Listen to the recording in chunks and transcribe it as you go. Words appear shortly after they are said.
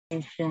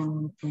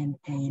meditation in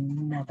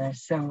another.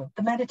 So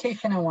the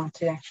meditation I want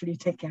to actually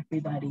take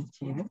everybody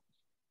to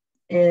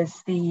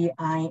is the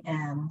I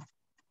am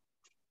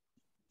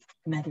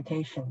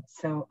meditation.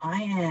 So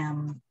I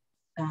am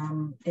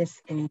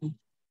is a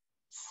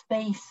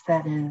space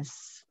that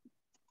is,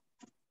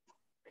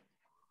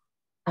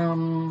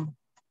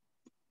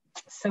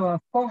 so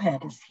our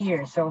forehead is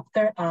here. So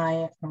third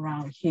eye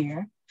around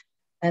here.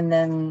 And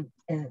then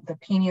the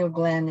pineal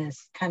gland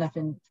is kind of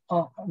in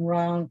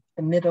around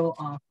the middle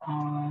of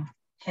our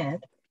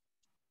head.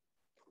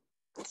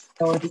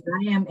 So the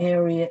I am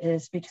area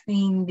is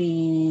between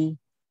the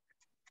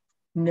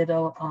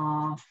middle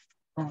of,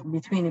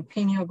 between the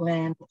pineal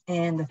gland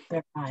and the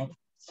third eye.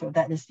 So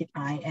that is the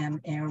I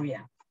am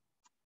area.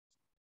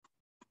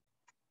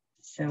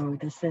 So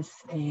this is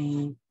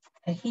a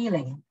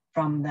healing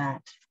from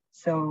that.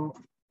 So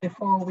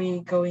before we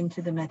go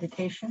into the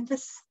meditation,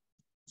 just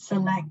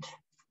select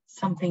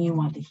something you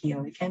want to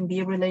heal. It can be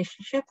a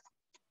relationship.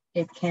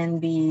 It can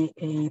be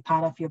a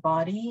part of your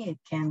body. It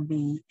can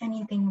be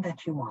anything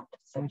that you want.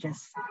 So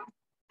just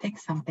pick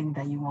something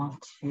that you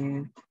want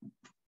to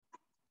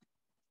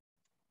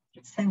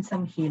send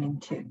some healing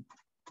to.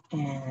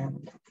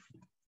 And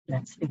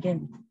let's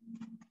begin.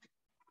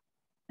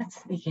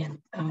 Let's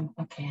begin.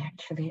 Okay,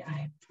 actually,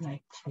 I'd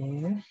like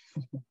to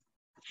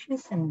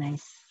choose a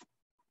nice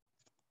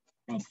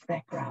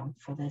background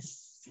for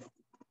this.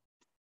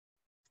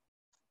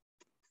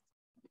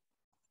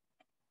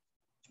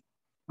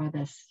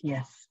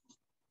 Yes.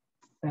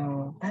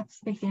 So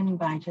let's begin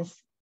by just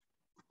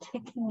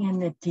taking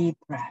in a deep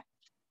breath.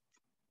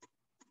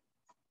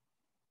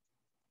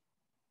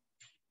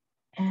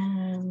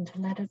 And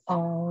let it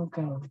all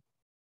go.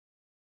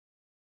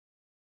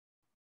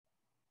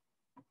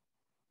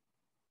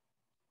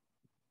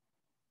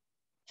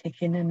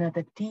 Take in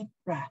another deep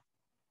breath.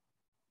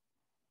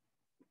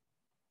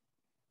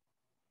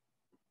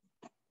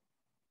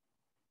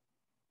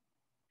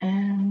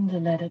 And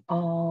let it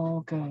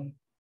all go.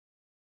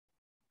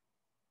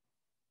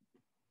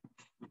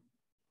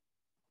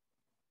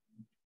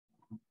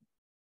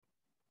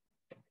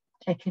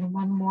 Take in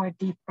one more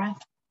deep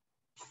breath.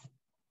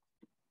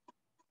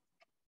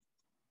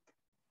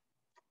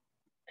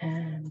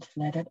 And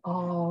let it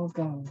all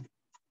go.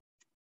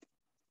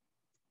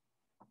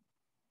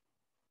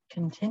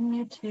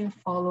 Continue to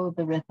follow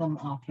the rhythm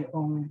of your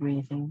own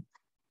breathing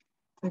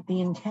with the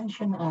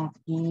intention of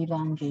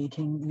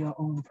elongating your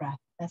own breath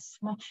as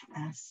much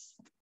as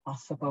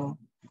possible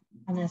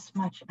and as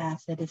much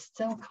as it is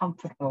still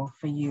comfortable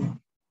for you.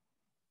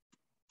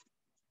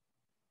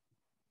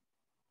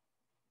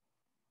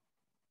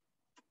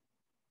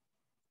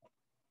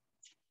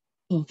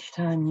 Each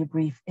time you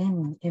breathe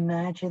in,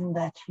 imagine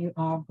that you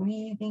are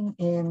breathing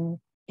in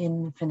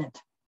infinite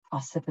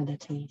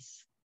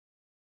possibilities.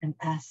 And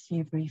as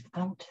you breathe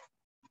out,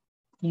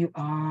 you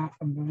are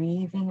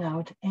breathing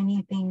out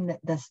anything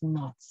that does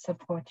not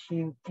support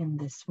you in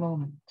this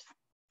moment.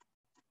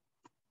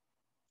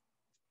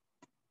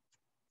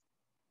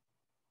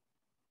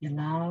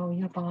 Allow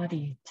your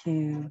body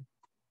to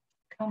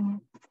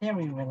become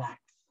very relaxed.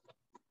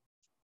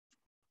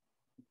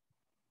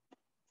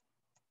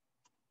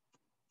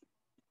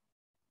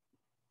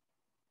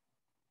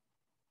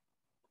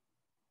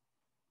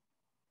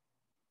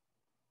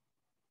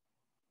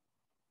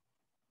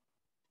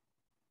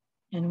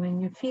 And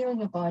when you feel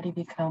your body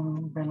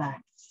become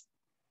relaxed,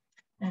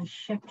 and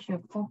shift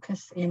your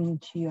focus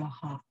into your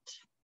heart.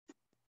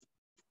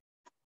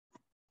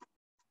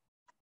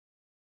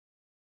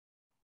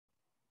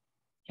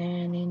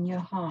 And in your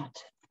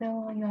heart,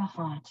 fill your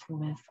heart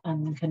with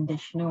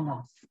unconditional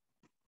love.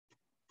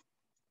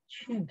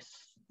 Choose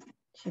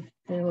to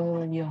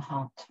fill your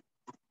heart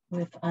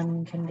with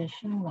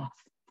unconditional love.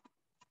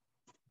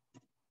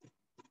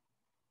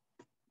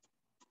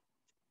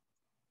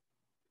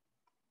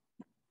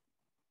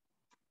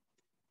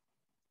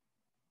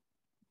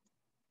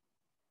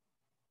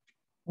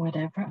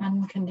 Whatever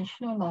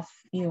unconditional love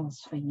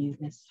feels for you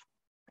is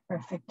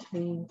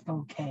perfectly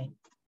okay.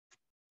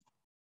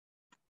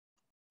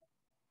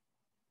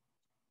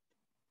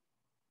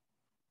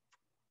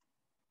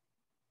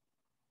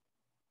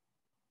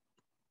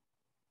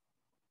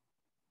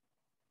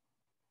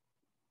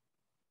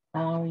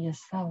 Allow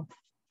yourself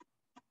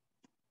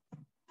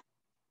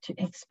to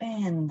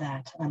expand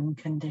that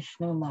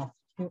unconditional love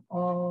to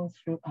all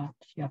throughout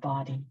your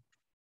body.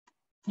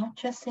 Not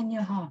just in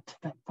your heart,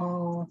 but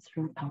all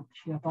throughout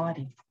your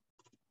body.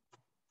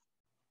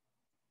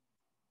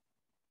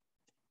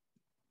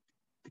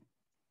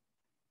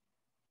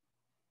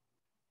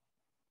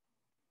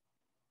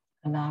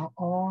 Allow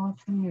all of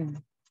you,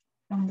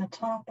 from the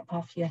top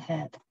of your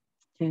head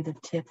to the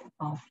tip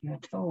of your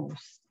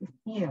toes, to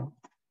feel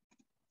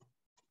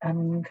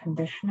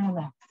unconditional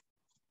love.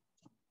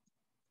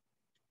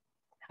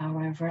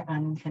 However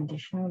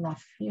unconditional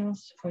love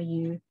feels for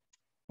you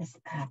is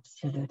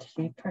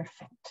absolutely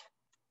perfect.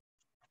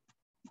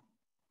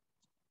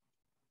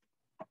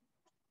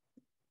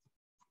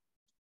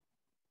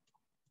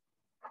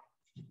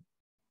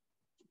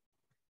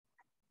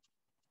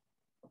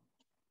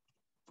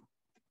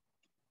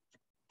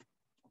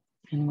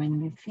 And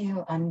when you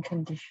feel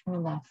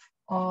unconditional love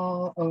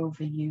all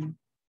over you,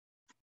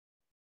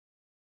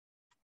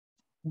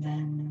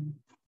 then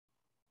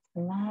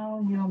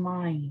allow your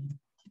mind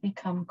to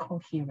become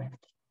coherent.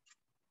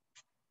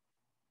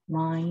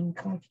 Mind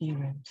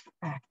coherent,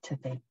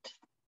 activate.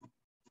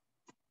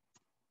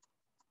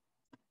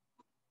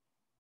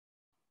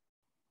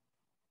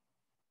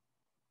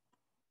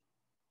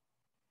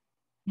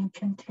 And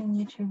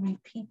continue to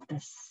repeat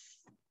this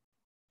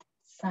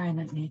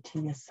silently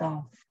to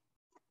yourself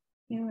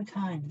a few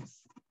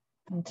times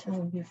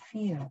until you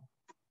feel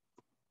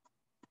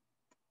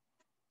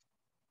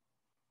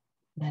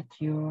that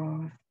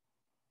your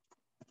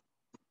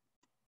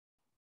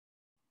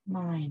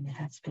mind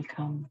has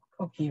become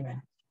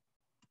coherent.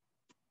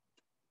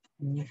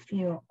 And you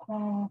feel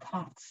all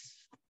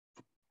parts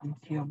of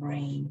your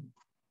brain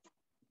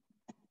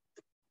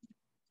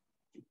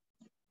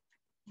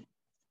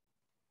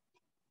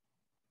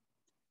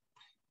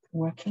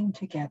working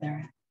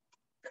together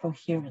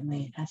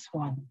coherently as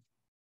one.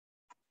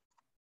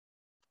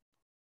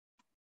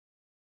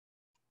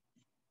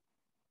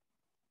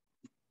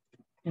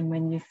 And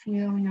when you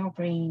feel your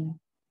brain,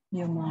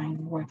 your mind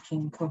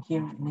working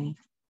coherently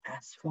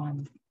as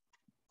one,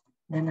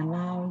 then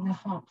allow your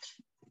heart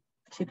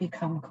to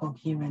become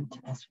coherent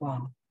as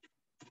well.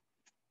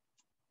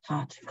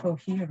 Heart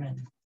coherent,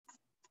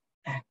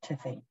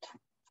 activate.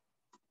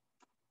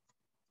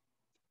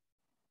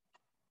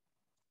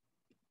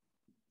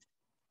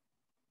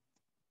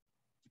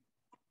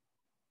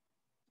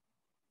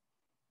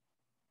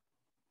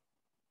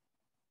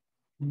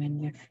 And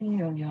when you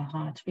feel your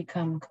heart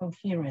become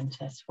coherent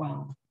as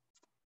well,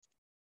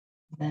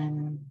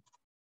 then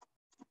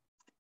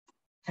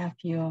have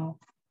your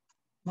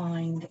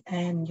mind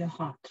and your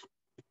heart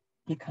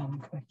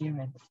become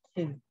coherent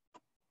too.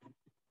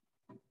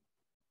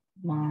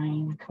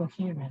 Mind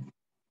coherent.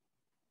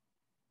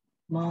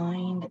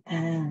 Mind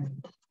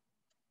and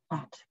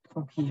heart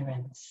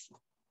coherence.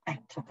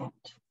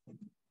 Activate.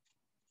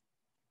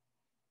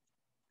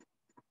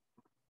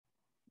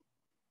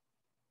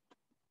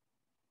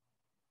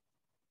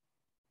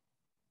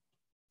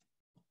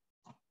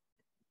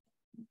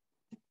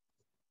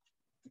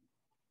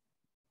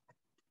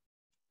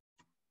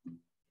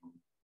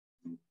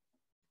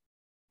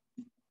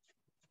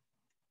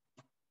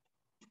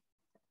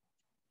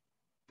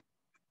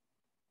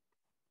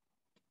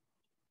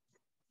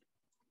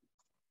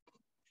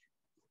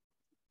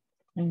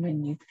 And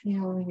when you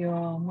feel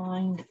your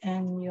mind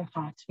and your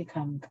heart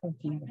become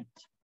coherent,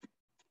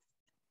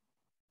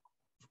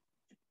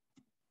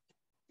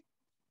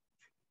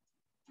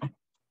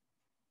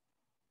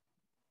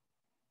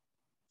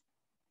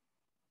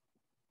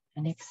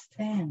 and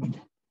extend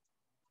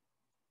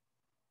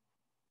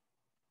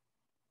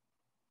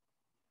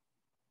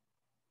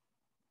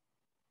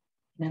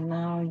and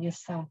allow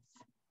yourself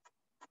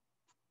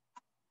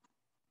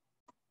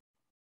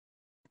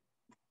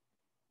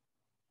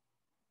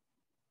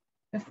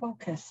to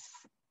focus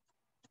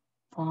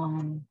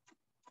on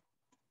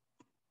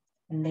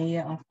a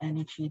layer of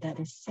energy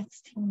that is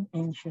 16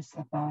 inches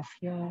above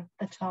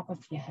the top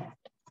of your head.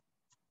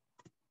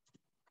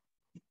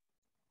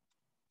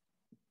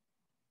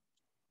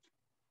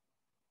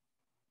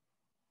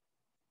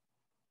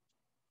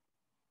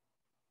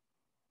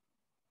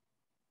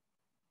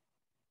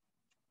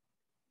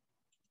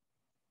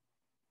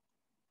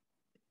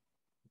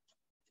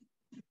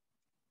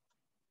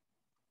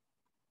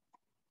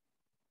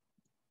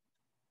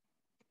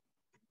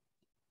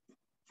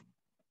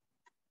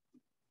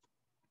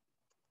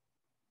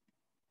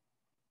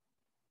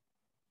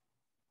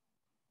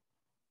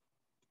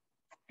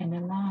 And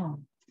allow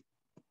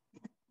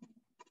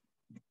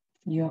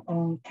your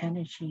own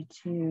energy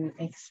to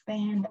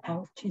expand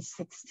out to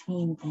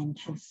 16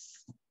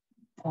 inches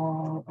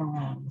all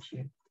around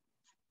you.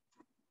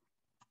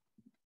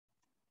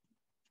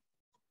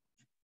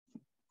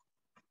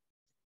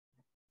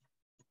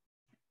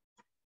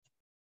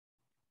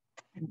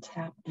 And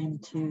tap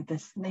into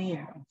this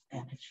layer of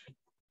energy.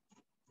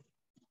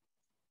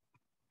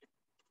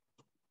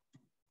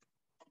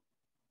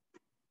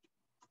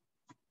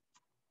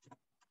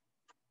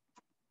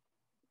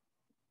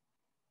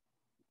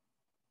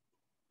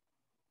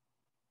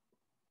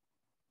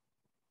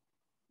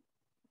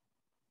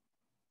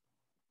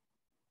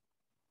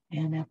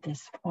 And at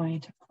this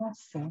point,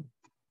 also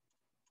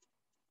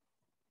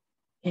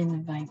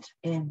invite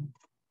in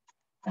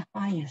the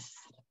highest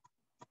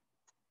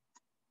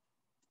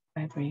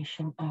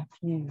vibration of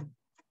you,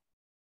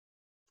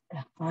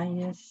 the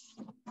highest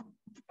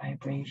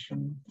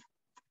vibration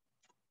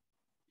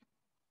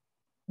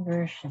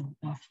version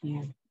of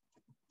you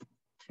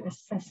to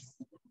assist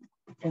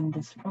in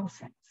this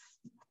process.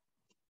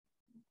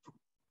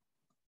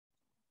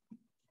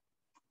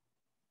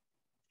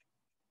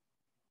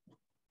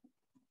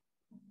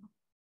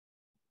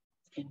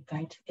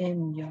 Invite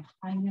in your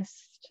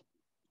highest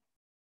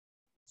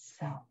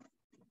self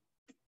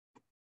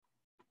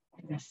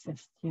to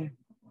assist you.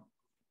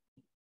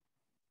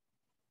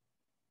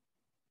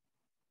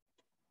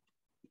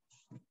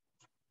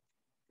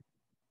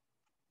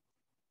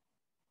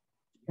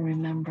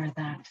 remember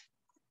that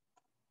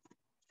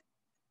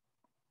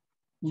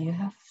you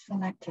have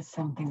selected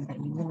something that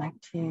you would like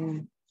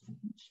to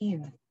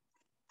heal.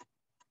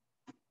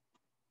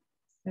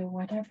 So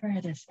whatever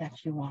it is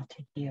that you want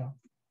to heal,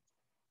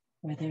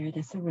 whether it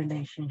is a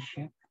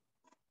relationship,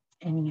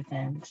 an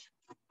event,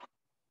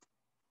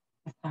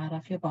 a part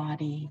of your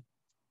body,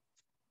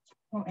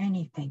 or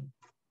anything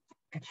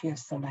that you have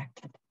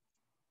selected,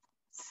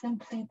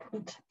 simply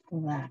put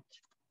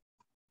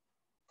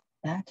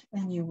that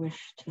when you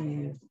wish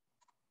to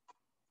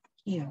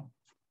heal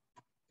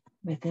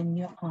within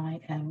your I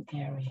am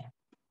area.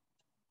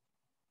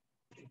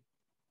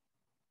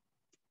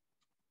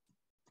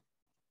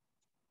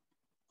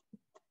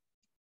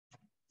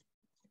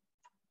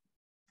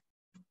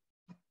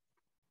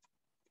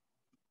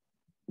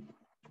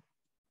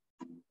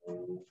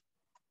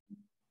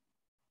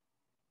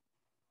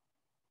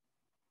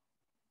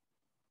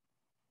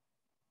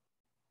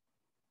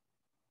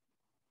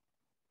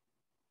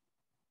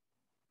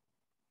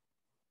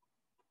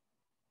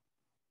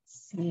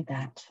 See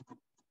that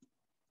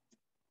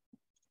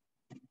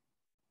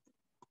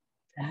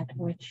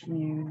which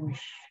you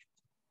wish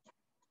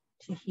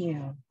to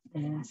heal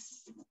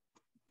is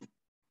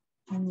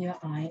in your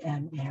I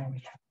am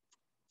area.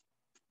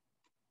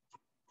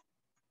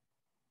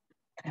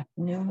 Have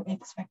no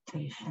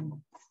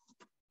expectation,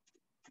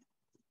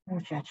 no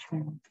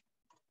judgment.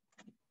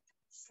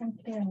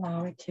 Simply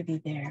allow it to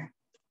be there,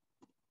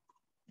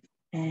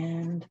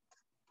 and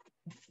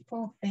with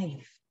full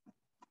faith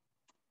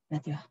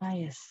that your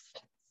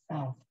highest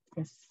self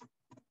is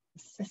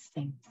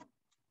assisting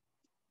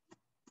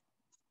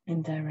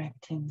in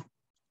directing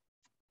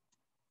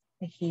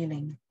the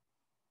healing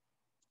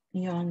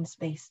beyond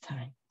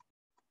space-time.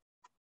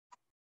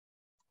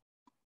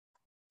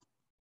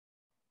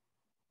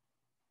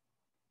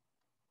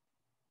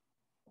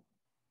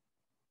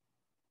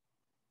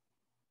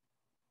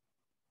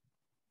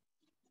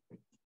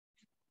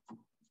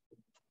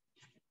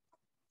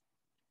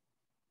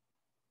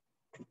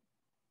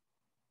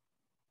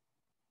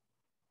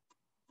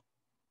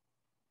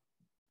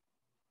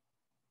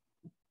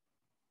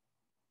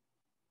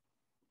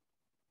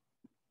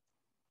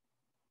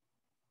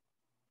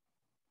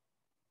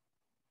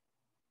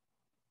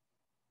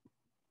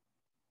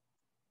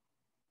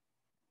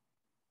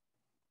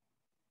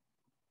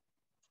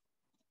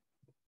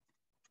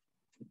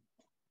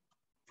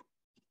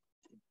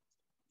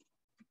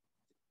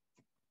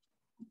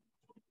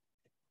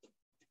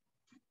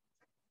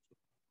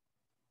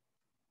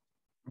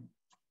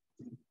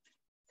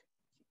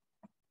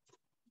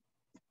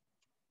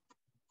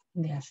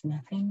 There's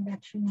nothing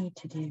that you need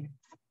to do.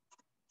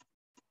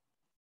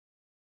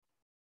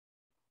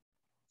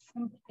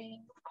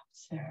 Simply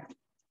observe.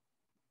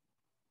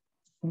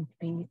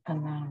 Simply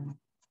allow.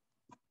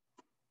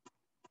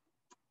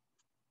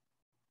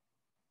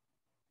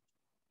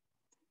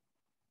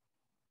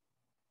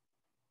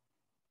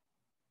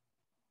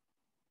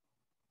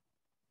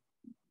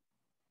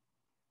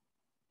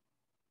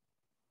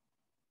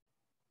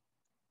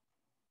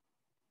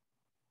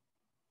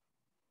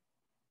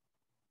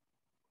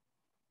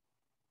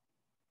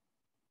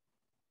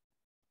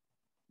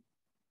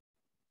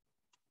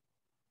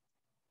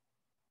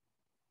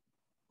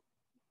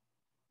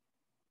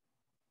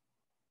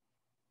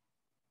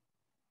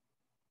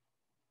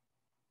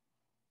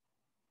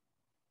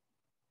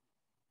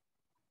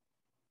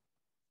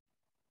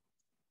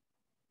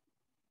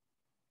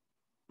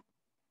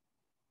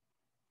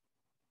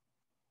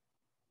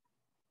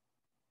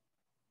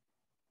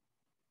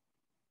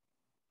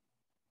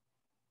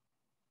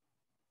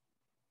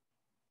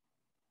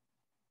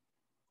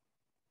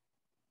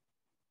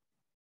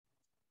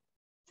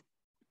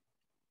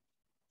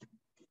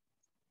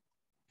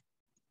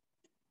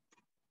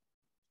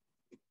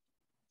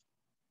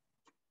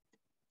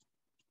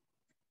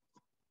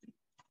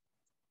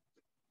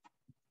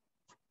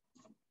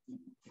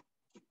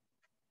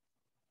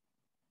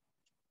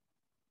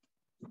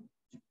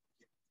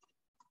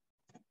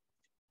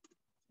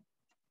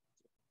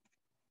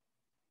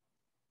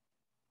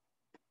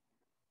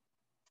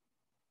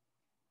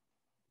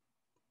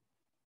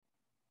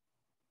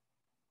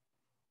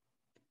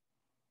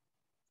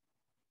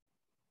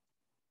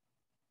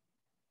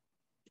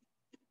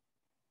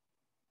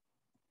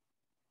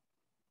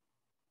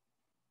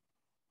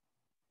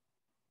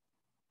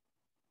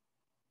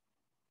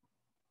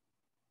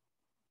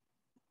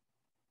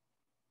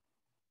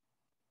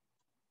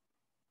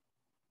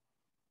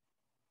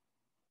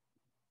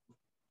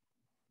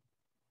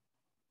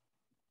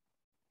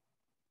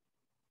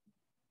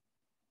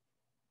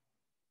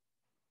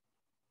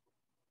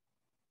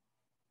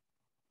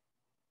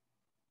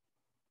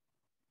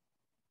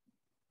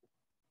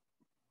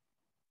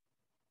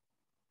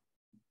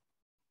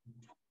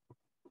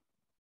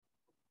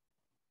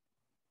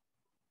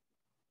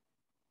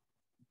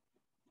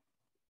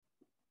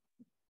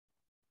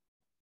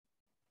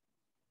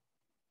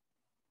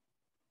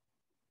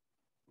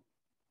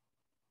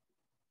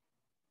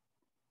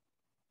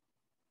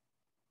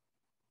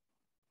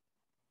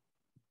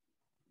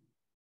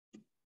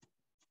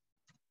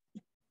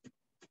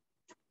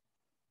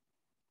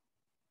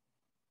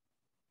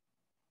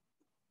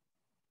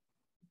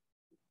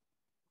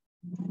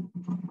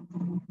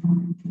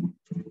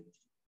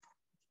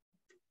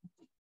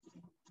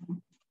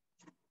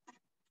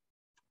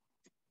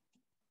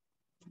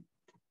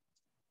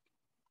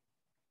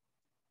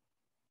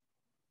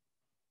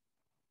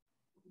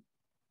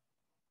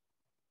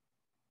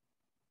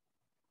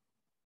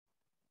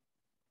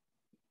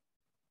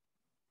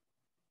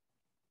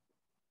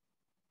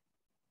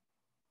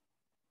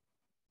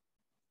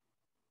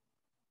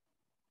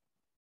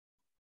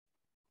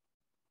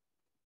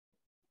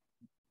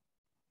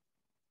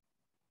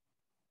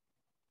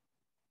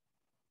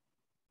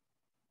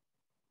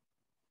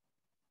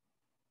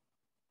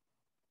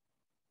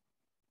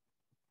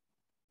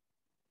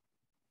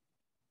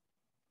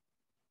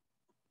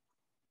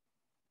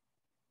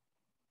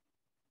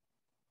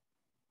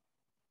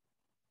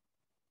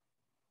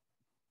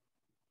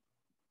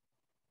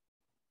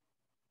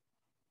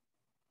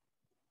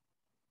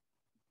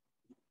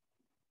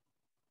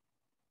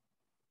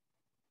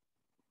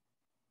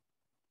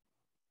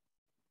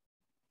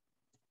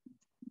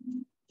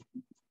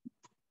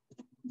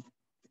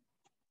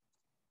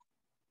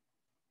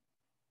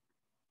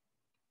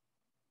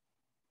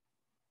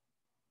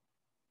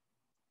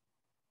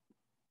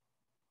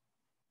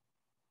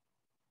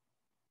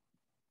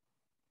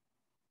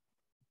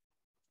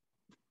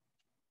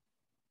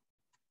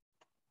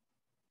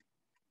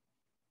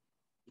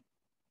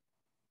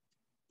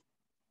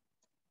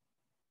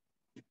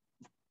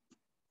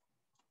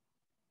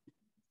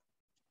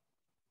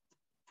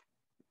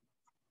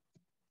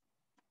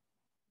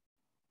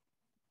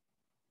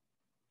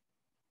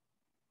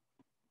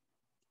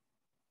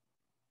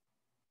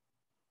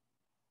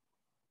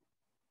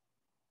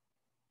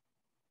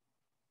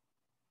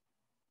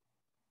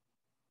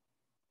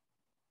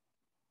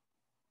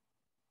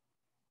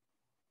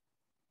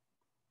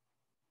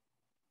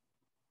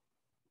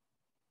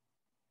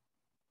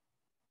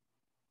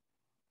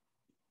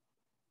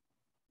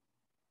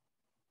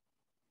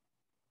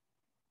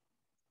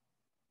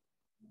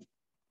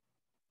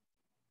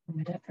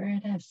 whatever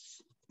it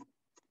is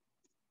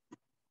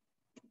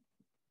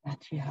that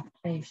you have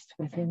placed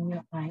within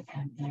your I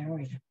am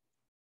area.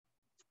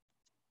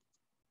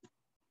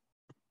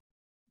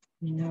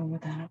 You know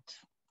that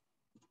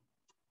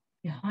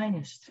your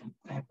highest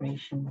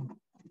vibration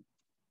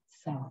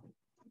self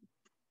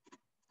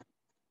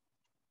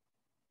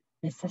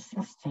is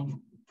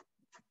assisting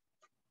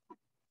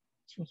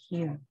to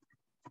heal,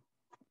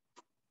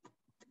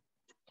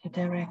 to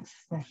direct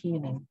the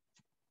healing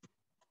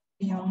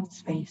beyond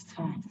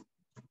space-time,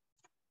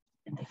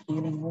 and the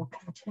healing will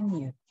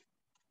continue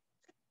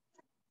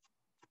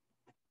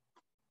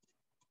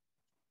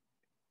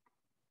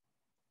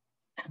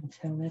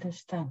until it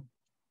is done.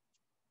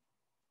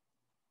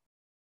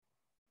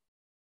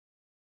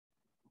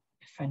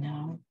 For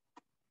now,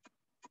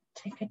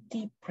 take a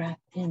deep breath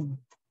in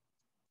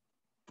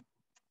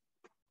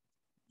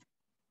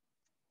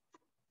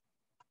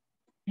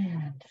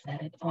and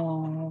let it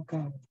all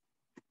go.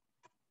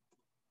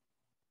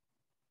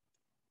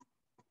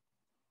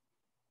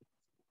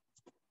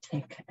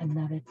 Take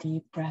another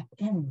deep breath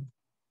in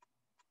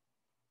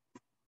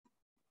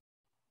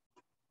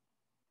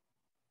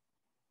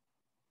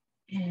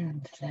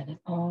and let it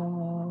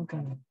all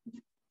go.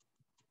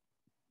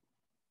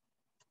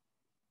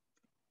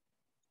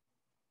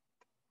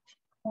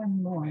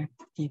 One more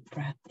deep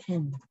breath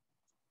in.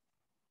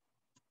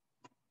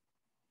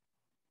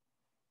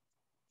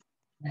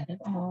 Let it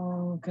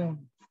all go.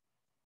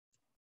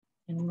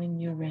 And when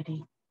you're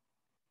ready,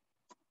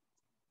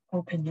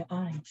 open your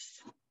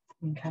eyes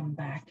and come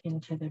back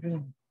into the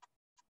room.